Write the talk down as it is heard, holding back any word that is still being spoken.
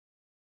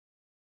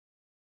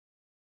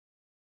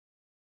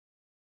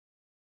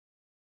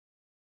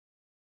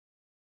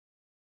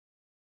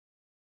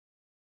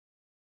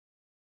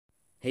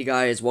Hey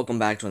guys, welcome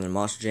back to another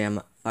Monster Jam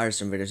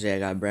Firestorm video. Today I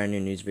got a brand new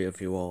news video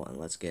for you all, and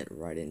let's get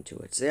right into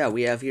it. So yeah,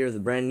 we have here the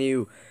brand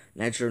new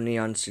Nitro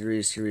Neon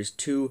Series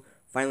 2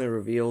 finally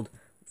revealed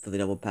for the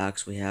double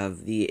packs. We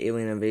have the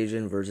Alien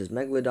Invasion versus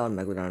Megalodon.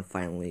 Megalodon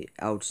finally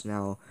out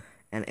now,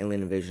 and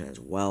Alien Invasion as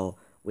well.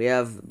 We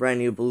have brand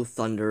new Blue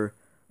Thunder,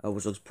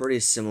 which looks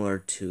pretty similar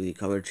to the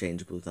color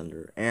change Blue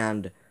Thunder,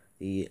 and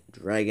the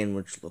Dragon,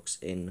 which looks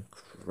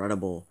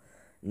incredible.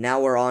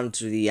 Now we're on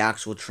to the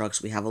actual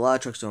trucks. We have a lot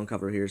of trucks to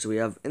uncover here. So we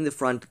have in the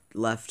front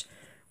left,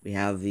 we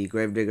have the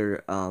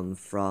Gravedigger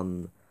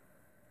from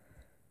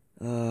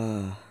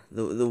the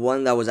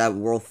one that was at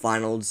World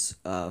Finals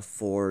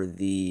for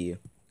the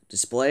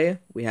display.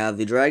 We have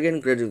the Dragon,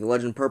 Gravedigger the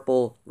Legend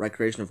Purple,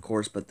 Recreation of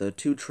course, but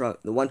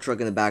the one truck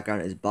in the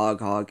background is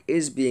Bog Hog,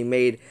 is being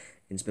made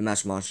in Spin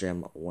Master Monster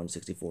Jam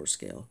 164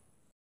 scale.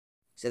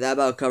 So that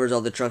about covers all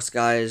the trucks,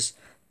 guys.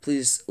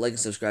 Please like and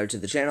subscribe to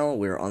the channel.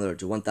 We're on the road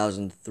to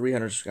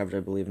 1,300 subscribers, I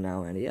believe,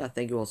 now. And yeah,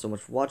 thank you all so much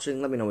for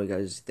watching. Let me know what you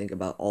guys think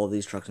about all of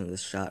these trucks in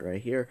this shot right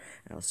here.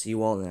 And I'll see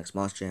you all in the next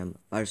Monster Jam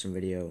Firestorm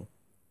video.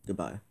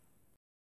 Goodbye.